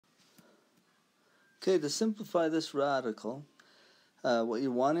Okay, to simplify this radical, what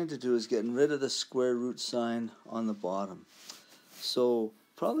you're wanting to do is getting rid of the square root sign on the bottom. So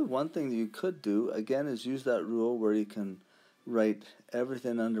probably one thing that you could do, again, is use that rule where you can write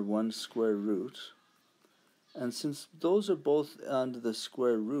everything under one square root. And since those are both under the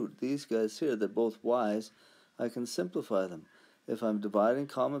square root, these guys here, they're both y's, I can simplify them. If I'm dividing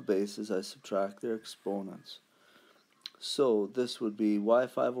common bases, I subtract their exponents. So this would be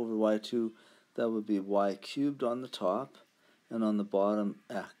y5 over y2, that would be y cubed on the top, and on the bottom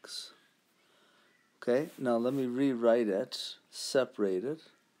x. Okay, now let me rewrite it, separate it,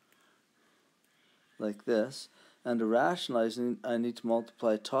 like this. And to rationalize, I need to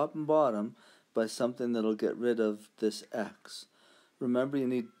multiply top and bottom by something that'll get rid of this x. Remember, you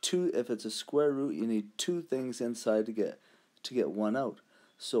need two, if it's a square root, you need two things inside to get one out.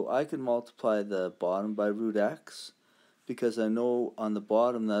 So I can multiply the bottom by root x, because I know on the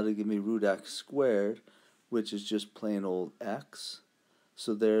bottom that'll give me root x squared, which is just plain old x.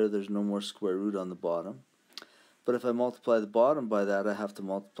 So there's no more square root on the bottom. But if I multiply the bottom by that, I have to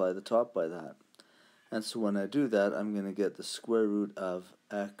multiply the top by that. And so when I do that, I'm going to get the square root of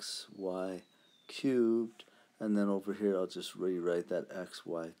xy cubed, and then over here I'll just rewrite that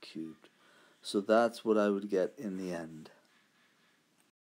xy cubed. So that's what I would get in the end.